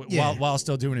 Yeah. Like, while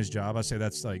still doing his job. I say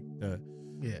that's like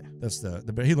that's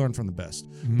the he learned from the best.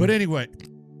 Mm-hmm. But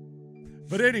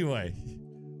anyway.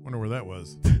 Wonder where that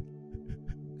was.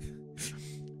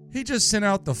 He just sent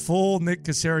out the full Nick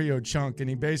Caserio chunk, and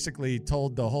he basically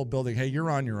told the whole building, hey, you're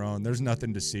on your own. There's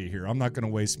nothing to see here. I'm not going to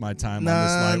waste my time on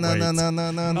this lightweight. No.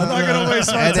 I'm not going to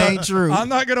waste my time. That ain't true. I'm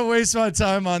not going to waste my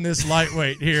time on this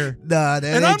lightweight here. Nah, that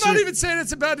and ain't I'm true. not even saying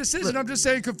it's a bad decision. I'm just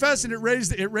saying confessing it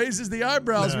raises the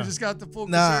eyebrows. We just got the full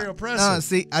Caserio presser.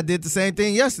 See, I did the same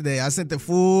thing yesterday. I sent the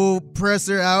full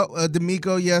presser out of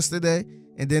D'Amico yesterday,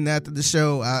 and then after the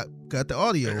show, I got the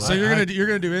audio. So you're gonna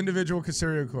do individual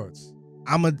Caserio quotes.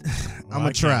 I'm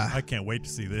gonna try. I can't wait to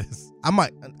see this. I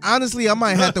might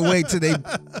have to wait till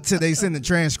they send the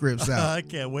transcripts out. I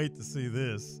can't wait to see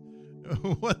this.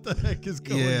 What the heck is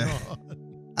going on?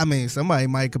 I mean, somebody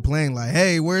might complain like,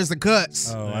 "Hey, where's the cuts?"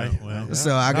 So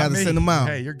I got to send them out.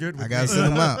 Hey, you're good with me. I got to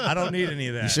send them out. I don't need any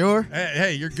of that. You sure?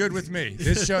 Hey, you're good with me.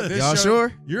 This show, Y'all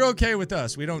sure? You're okay with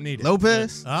us. We don't need it.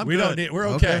 Lopez? We don't need. We're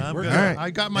okay. I'm We're good. good. All right. I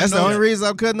got my That's notes. the only reason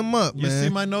I'm cutting them up, You man. see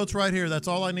my notes right here. That's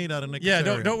all I need out of Nick Yeah,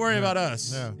 Caserio. don't worry about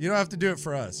us. Yeah. You don't have to do it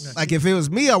for us. Like if it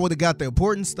was me, I would have got the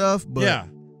important stuff. But Yeah.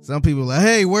 some people are like,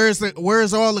 "Hey, where's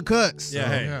all the cuts?" Yeah, So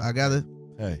hey. I gotta.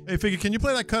 Hey, Figgy, can you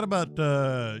play that cut about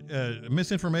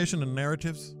misinformation and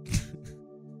narratives?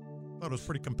 Thought it was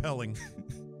pretty compelling.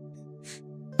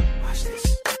 Watch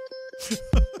this.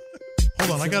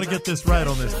 Hold on, I got to get this right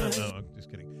on this. No, I'm just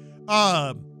kidding.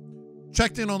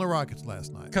 Checked in on the Rockets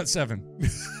last night. cut 7.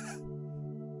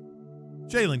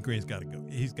 Jalen Green's got to go.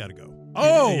 He's got to go.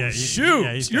 Oh, Yeah, shoot.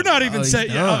 he's You're gotta not go. even saying,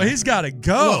 done. he's got to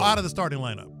go. Well, out of the starting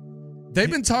lineup.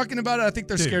 They've been talking about it. I think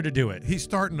they're Dude, scared to do it. He's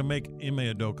starting to make Ime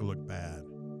Udoka look bad.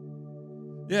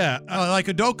 Yeah. Like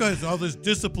Udoka has all this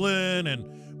discipline, and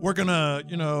we're going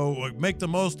to, make the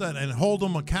most of it and hold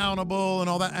them accountable and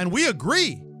all that. And we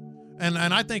agree. And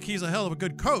I think he's a hell of a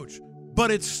good coach.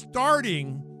 But it's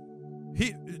starting.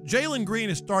 Jalen Green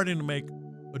is starting to make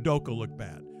Udoka look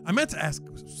bad. I meant to ask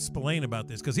Spillane about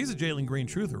this because he's a Jalen Green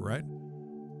truther, right?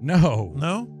 No.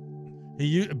 No?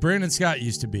 Brandon Scott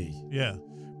used to be. Yeah.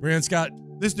 Brandon Scott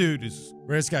This dude is.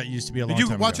 Brandon Scott used to be a long time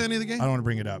Did you watch ago. any of the game? I don't want to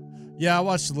bring it up. Yeah, I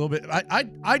watched a little bit.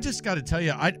 I just got to tell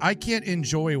you, I can't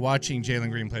enjoy watching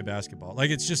Jalen Green play basketball. Like,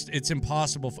 it's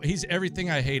impossible. He's everything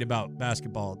I hate about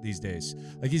basketball these days.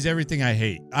 Like, he's everything I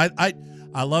hate.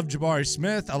 I love Jabari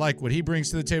Smith. I like what he brings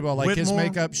to the table. I like his Whitmore.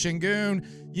 makeup. Şengün.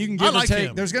 You can give or like take.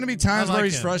 him. There's going to be times I like where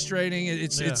he's him. frustrating.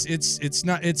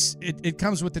 It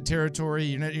comes with the territory.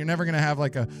 You're never going to have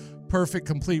like a perfect,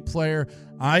 complete player.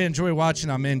 I enjoy watching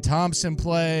Amin Thompson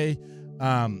play.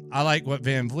 I like what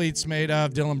Van Vliet's made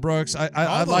of. Dylan Brooks.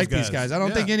 I like these guys. I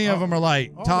don't think any of them are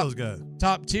like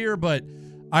top tier, but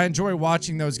I enjoy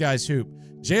watching those guys hoop.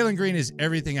 Jalen Green is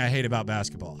everything I hate about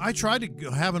basketball. I tried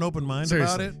to have an open mind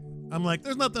Seriously. about it. I'm like,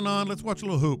 there's nothing on. Let's watch a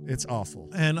little hoop. It's awful.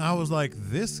 And I was like,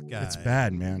 this guy. It's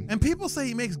bad, man. And people say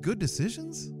he makes good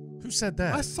decisions. Who said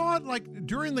that? I saw it like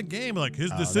during the game. Like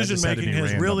his that decision just had to making be has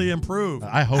random. really improved.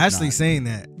 I hope I actually not. seen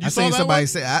that. You I saw seen that somebody one?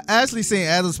 say. I actually seen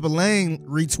Adam Spillane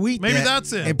retweet Maybe that,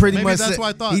 that's it. and pretty Maybe much that's said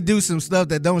what I thought. he do some stuff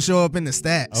that don't show up in the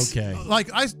stats. Okay. Like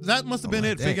that must have been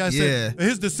like it. that. Fig, I said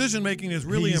his decision making is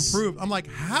really improved. I'm like,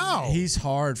 how? He's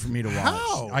hard for me to watch.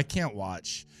 How? I can't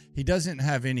watch. He doesn't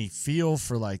have any feel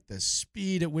for like the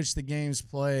speed at which the game's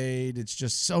played. It's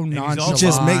just so nonchalant. He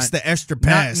just makes the extra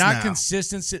pass. Not now.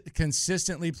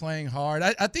 consistently playing hard.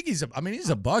 I think he's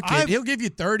a bucket. He'll give you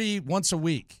 30 once a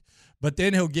week. But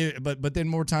then he'll give, but then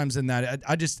more times than that.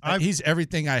 He's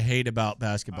everything I hate about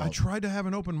basketball. I tried to have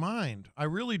an open mind. I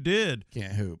really did.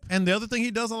 Can't hoop. And the other thing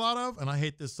he does a lot of, and I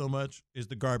hate this so much, is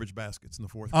the garbage baskets in the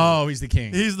fourth. Oh, he's the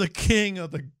king. He's the king of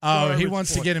the. He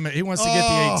wants to get him. He wants to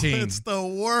get the 18. It's the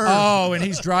worst. Oh, and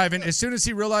he's driving. As soon as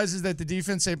he realizes that the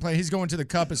defense ain't playing, he's going to the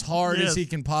cup as hard as he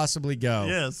can possibly go.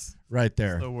 Yes. Right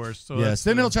there. It's the worst. So yes.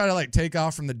 Then he'll try to like take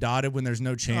off from the dotted when there's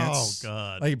no chance. Oh,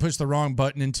 God. Like he pushed the wrong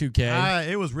button in 2K.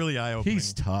 It was really eye-opening.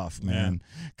 He's tough, man.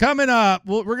 Coming up,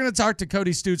 we're going to talk to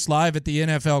Cody Stutes live at the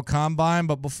NFL Combine.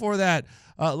 But before that,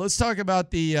 let's talk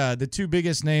about the two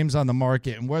biggest names on the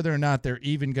market and whether or not they're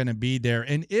even going to be there.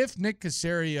 And if Nick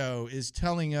Caserio is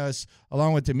telling us,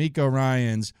 along with D'Amico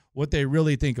Ryans, what they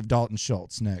really think of Dalton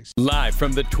Schultz next. Live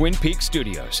from the Twin Peaks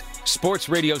studios, Sports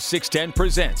Radio 610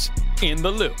 presents In the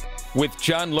Loop with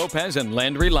John Lopez and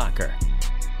Landry Locker.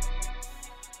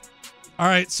 All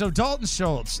right, so Dalton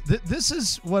Schultz. This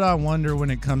is what I wonder when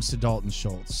it comes to Dalton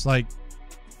Schultz. Like,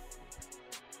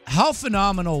 how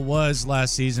phenomenal was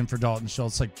last season for Dalton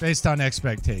Schultz, like based on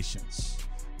expectations?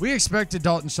 We expected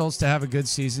Dalton Schultz to have a good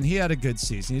season. He had a good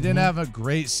season. He didn't have a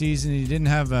great season. He didn't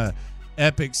have a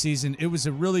epic season. It was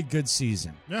a really good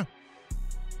season. Yeah.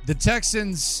 The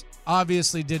Texans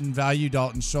obviously didn't value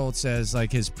Dalton Schultz as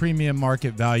like his premium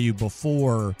market value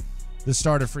before the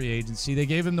start of free agency. They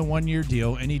gave him the 1-year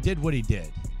deal, and he did what he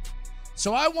did.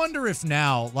 So I wonder if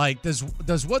now, like, does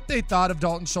what they thought of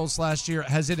Dalton Schultz last year,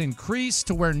 has it increased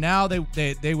to where now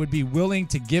they would be willing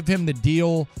to give him the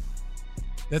deal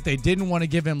that they didn't want to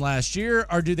give him last year?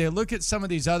 Or do they look at some of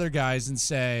these other guys and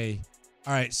say,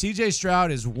 all right, CJ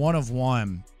Stroud is one of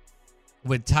one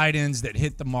with tight ends that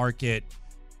hit the market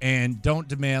and don't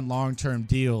demand long-term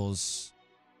deals.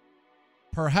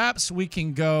 Perhaps we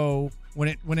can go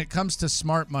when it comes to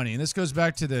smart money, and this goes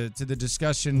back to the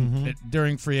discussion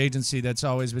during free agency that's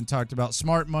always been talked about,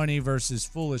 smart money versus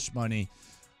foolish money.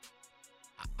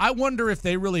 I wonder if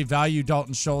they really value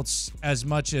Dalton Schultz as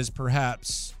much as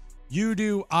perhaps you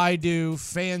do, I do,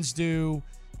 fans do,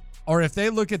 or if they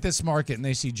look at this market and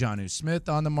they see Jonnu Smith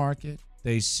on the market,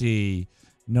 they see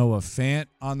Noah Fant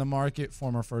on the market,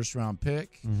 former first-round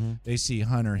pick. They see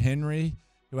Hunter Henry,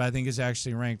 who I think is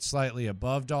actually ranked slightly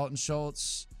above Dalton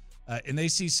Schultz. And they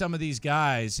see some of these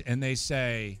guys, and they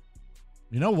say,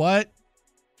 you know what?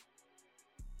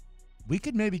 We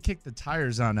could maybe kick the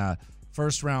tires on a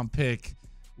first-round pick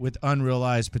with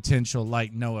unrealized potential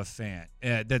like Noah Fant.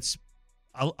 That's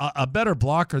a better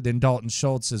blocker than Dalton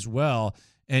Schultz as well,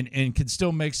 and can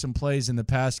still make some plays in the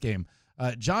pass game.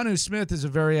 Jonnu Smith is a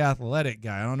very athletic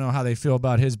guy. I don't know how they feel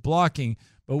about his blocking,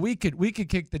 but we could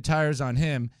kick the tires on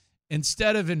him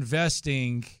instead of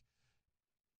investing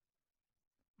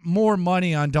more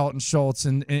money on Dalton Schultz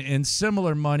and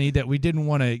similar money that we didn't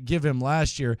want to give him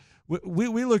last year.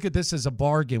 We look at this as a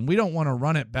bargain. We don't want to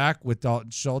run it back with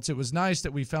Dalton Schultz. It was nice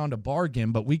that we found a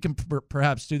bargain, but we can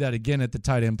perhaps do that again at the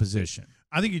tight end position.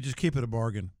 I think you just keep it a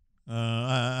bargain.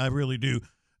 I really do.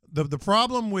 The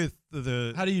problem with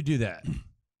the how do you do that?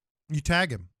 You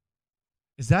tag him.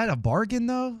 Is that a bargain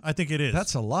though? I think it is.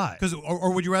 That's a lot.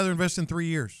 Or would you rather invest in 3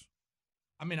 years?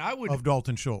 I mean, I would of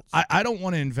Dalton Schultz. I don't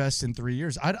want to invest in 3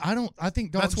 years. I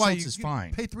think Dalton Schultz is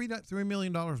fine. Pay $3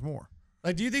 million more.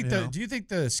 Like, do you think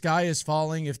the sky is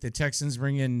falling if the Texans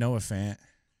bring in Noah Fant?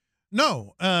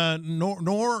 No,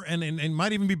 nor and it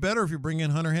might even be better if you bring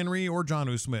in Hunter Henry or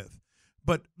Jonnu Smith.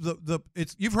 But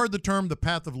you've heard the term the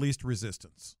path of least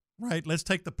resistance, right? Let's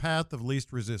take the path of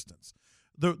least resistance.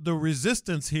 The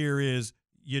resistance here is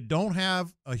you don't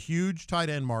have a huge tight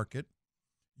end market.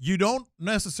 You don't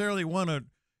necessarily want to.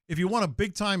 If you want a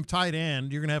big time tight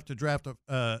end, you're going to have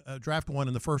to draft one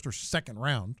in the first or second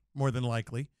round, more than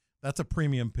likely. That's a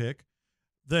premium pick.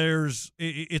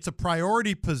 It's a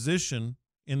priority position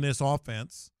in this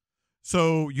offense.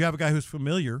 So you have a guy who's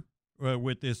familiar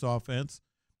with this offense,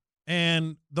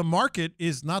 and the market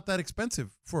is not that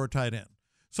expensive for a tight end.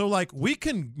 So, like, we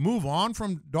can move on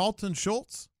from Dalton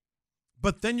Schultz,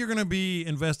 but then you're going to be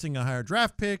investing a higher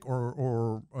draft pick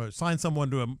or sign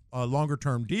someone to a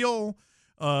longer-term deal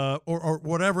or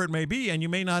whatever it may be, and you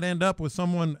may not end up with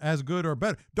someone as good or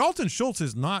better. Dalton Schultz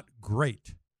is not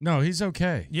great. No, he's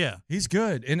okay. Yeah. He's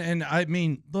good. And I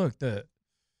mean, look, the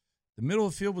middle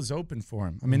of the field was open for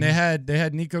him. I mean, they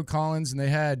had Nico Collins and they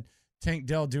had Tank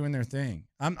Dell doing their thing.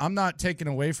 I'm not taking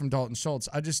away from Dalton Schultz.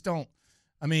 I just don't.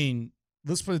 I mean,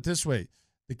 let's put it this way.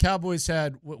 The Cowboys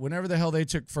had, whenever the hell they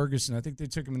took Ferguson, I think they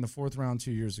took him in the 4th round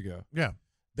 2 years ago. Yeah.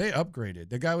 They upgraded.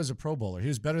 The guy was a Pro Bowler. He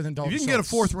was better than Dalton Schultz. If you can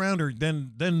get a 4th rounder,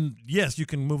 then yes, you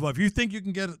can move up. If you think you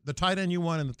can get the tight end you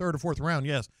want in the 3rd or 4th round,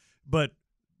 yes. But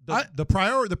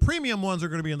the premium ones are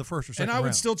going to be in the 1st or 2nd round. And I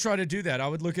would still try to do that. I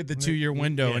would look at the 2-year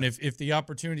window, and if the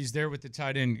opportunity's there with the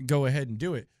tight end, go ahead and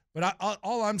do it. But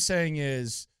all I'm saying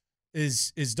is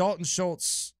Dalton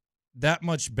Schultz that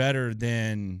much better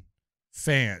than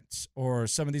Fant or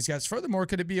some of these guys? Furthermore,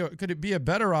 could it be a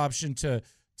better option to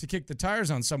kick the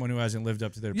tires on someone who hasn't lived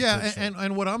up to their potential? Yeah,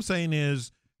 and what I'm saying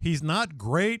is he's not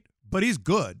great, but he's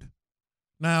good.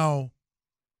 Now,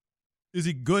 is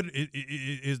he good?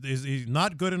 Is he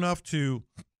not good enough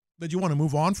that you want to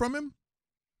move on from him?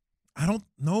 I don't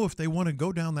know if they want to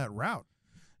go down that route.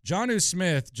 Jonnu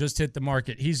Smith just hit the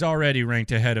market. He's already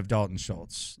ranked ahead of Dalton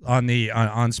Schultz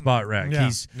on Spot Rack.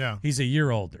 Yeah, he's a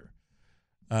year older.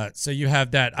 So you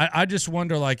have that. I just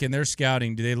wonder, like, in their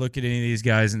scouting, do they look at any of these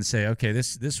guys and say, okay,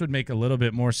 this would make a little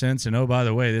bit more sense, and oh, by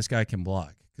the way, this guy can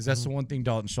block? Because that's the one thing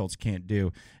Dalton Schultz can't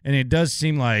do. And it does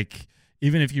seem like,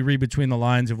 even if you read between the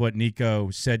lines of what Nico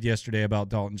said yesterday about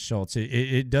Dalton Schultz,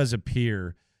 it does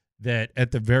appear that at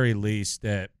the very least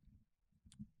that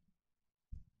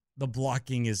the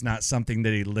blocking is not something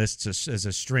that he lists as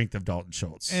a strength of Dalton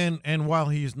Schultz. And while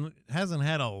he hasn't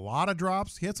had a lot of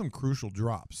drops, he had some crucial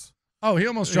drops. Oh, he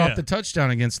almost dropped the touchdown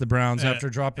against the Browns after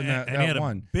dropping that he had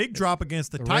one. a big drop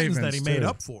against the Titans that he made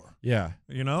up for. Yeah.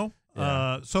 You know?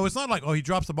 Yeah. So it's not like, he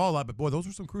drops the ball a lot, but boy, those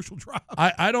are some crucial drops.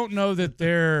 I don't know that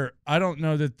they're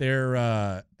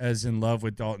as in love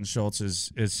with Dalton Schultz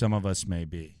as some of us may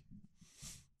be.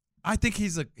 I think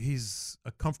he's a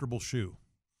comfortable shoe.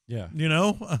 Yeah. You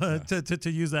know,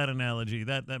 to use that analogy,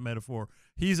 that metaphor.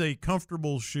 He's a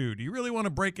comfortable shoe. Do you really want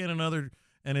to break in another,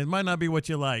 and it might not be what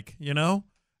you like, you know?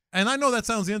 And I know that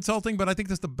sounds insulting, but I think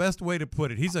that's the best way to put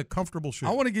it. He's a comfortable shoe.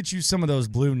 I want to get you some of those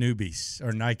blue newbies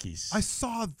or Nikes. I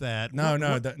saw that.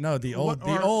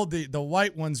 The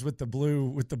white ones with the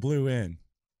blue in.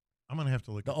 I'm gonna have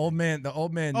to look. The old man. Oh,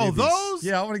 newbies. Those?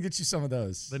 Yeah, I want to get you some of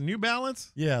those. The New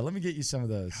Balance? Yeah, let me get you some of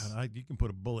those. God, you can put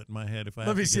a bullet in my head if I.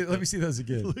 Let me see those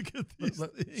again. Look at these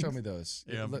things. Show me those.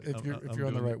 Yeah, if you're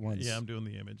on the right ones. Yeah, I'm doing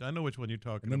the image. I know which one you're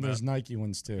talking about. And then there's about. Nike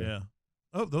ones too. Yeah.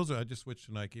 Oh, those are. I just switched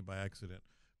to Nike by accident.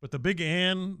 But the big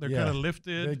N, they're kind of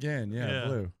lifted. Big N,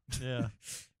 blue. Yeah.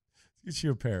 Get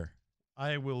you a pair.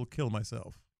 I will kill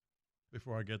myself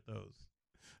before I get those.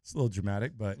 It's a little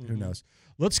dramatic, but who knows?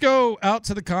 Let's go out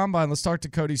to the combine. Let's talk to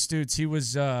Cody Stutes. He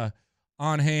was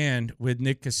on hand with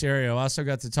Nick Caserio. I also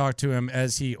got to talk to him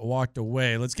as he walked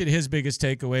away. Let's get his biggest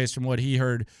takeaways from what he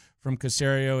heard from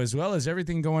Caserio, as well as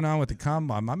everything going on with the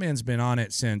combine. My man's been on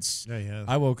it since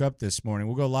I woke up this morning.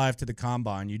 We'll go live to the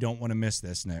combine. You don't want to miss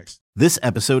this next. This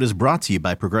episode is brought to you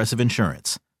by Progressive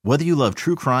Insurance. Whether you love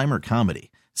true crime or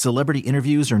comedy, celebrity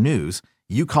interviews or news,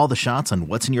 you call the shots on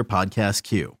what's in your podcast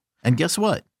queue. And guess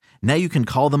what? Now you can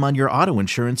call them on your auto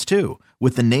insurance too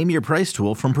with the Name Your Price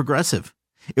tool from Progressive.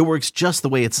 It works just the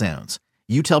way it sounds.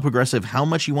 You tell Progressive how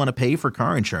much you want to pay for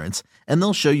car insurance, and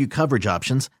they'll show you coverage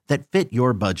options that fit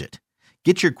your budget.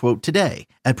 Get your quote today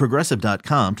at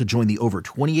Progressive.com to join the over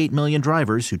 28 million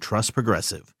drivers who trust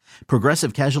Progressive.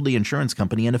 Progressive Casualty Insurance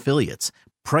Company and Affiliates.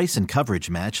 Price and coverage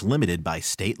match limited by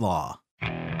state law.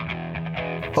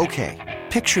 Okay,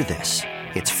 picture this.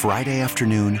 It's Friday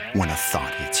afternoon when a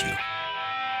thought hits you.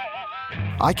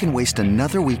 I can waste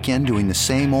another weekend doing the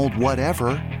same old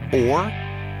whatever, or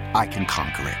I can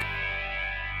conquer it.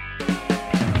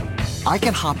 I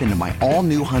can hop into my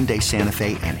all-new Hyundai Santa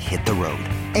Fe and hit the road.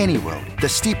 Any road. The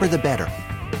steeper, the better.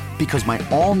 Because my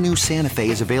all-new Santa Fe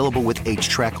is available with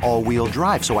H-Track all-wheel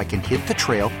drive, so I can hit the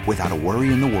trail without a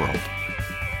worry in the world.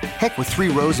 Heck, with 3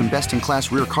 rows and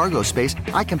best-in-class rear cargo space,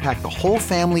 I can pack the whole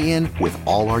family in with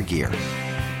all our gear.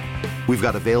 We've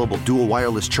got available dual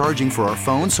wireless charging for our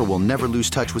phones, so we'll never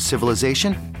lose touch with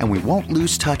civilization, and we won't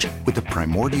lose touch with the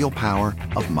primordial power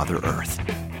of Mother Earth.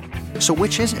 So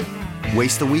which is it?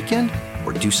 Waste the weekend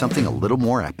or do something a little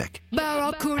more epic?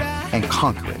 And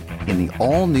conquer it in the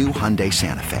all-new Hyundai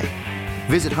Santa Fe.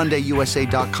 Visit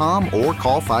HyundaiUSA.com or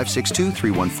call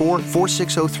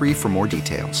 562-314-4603 for more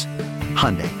details.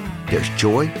 Hyundai, there's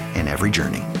joy in every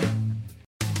journey.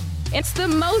 It's the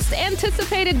most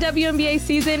anticipated WNBA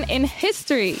season in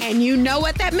history. And you know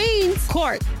what that means.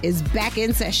 Court is back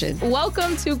in session.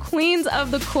 Welcome to Queens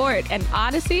of the Court, an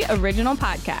Odyssey original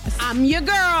podcast. I'm your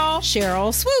girl,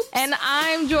 Cheryl Swoop. And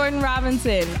I'm Jordan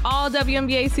Robinson. All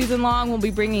WNBA season long, we'll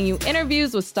be bringing you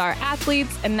interviews with star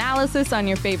athletes, analysis on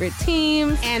your favorite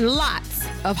teams, and lots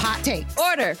of hot takes.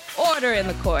 Order in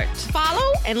the court.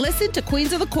 Follow and listen to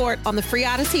Queens of the Court on the free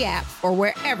Odyssey app or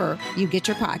wherever you get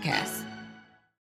your podcasts.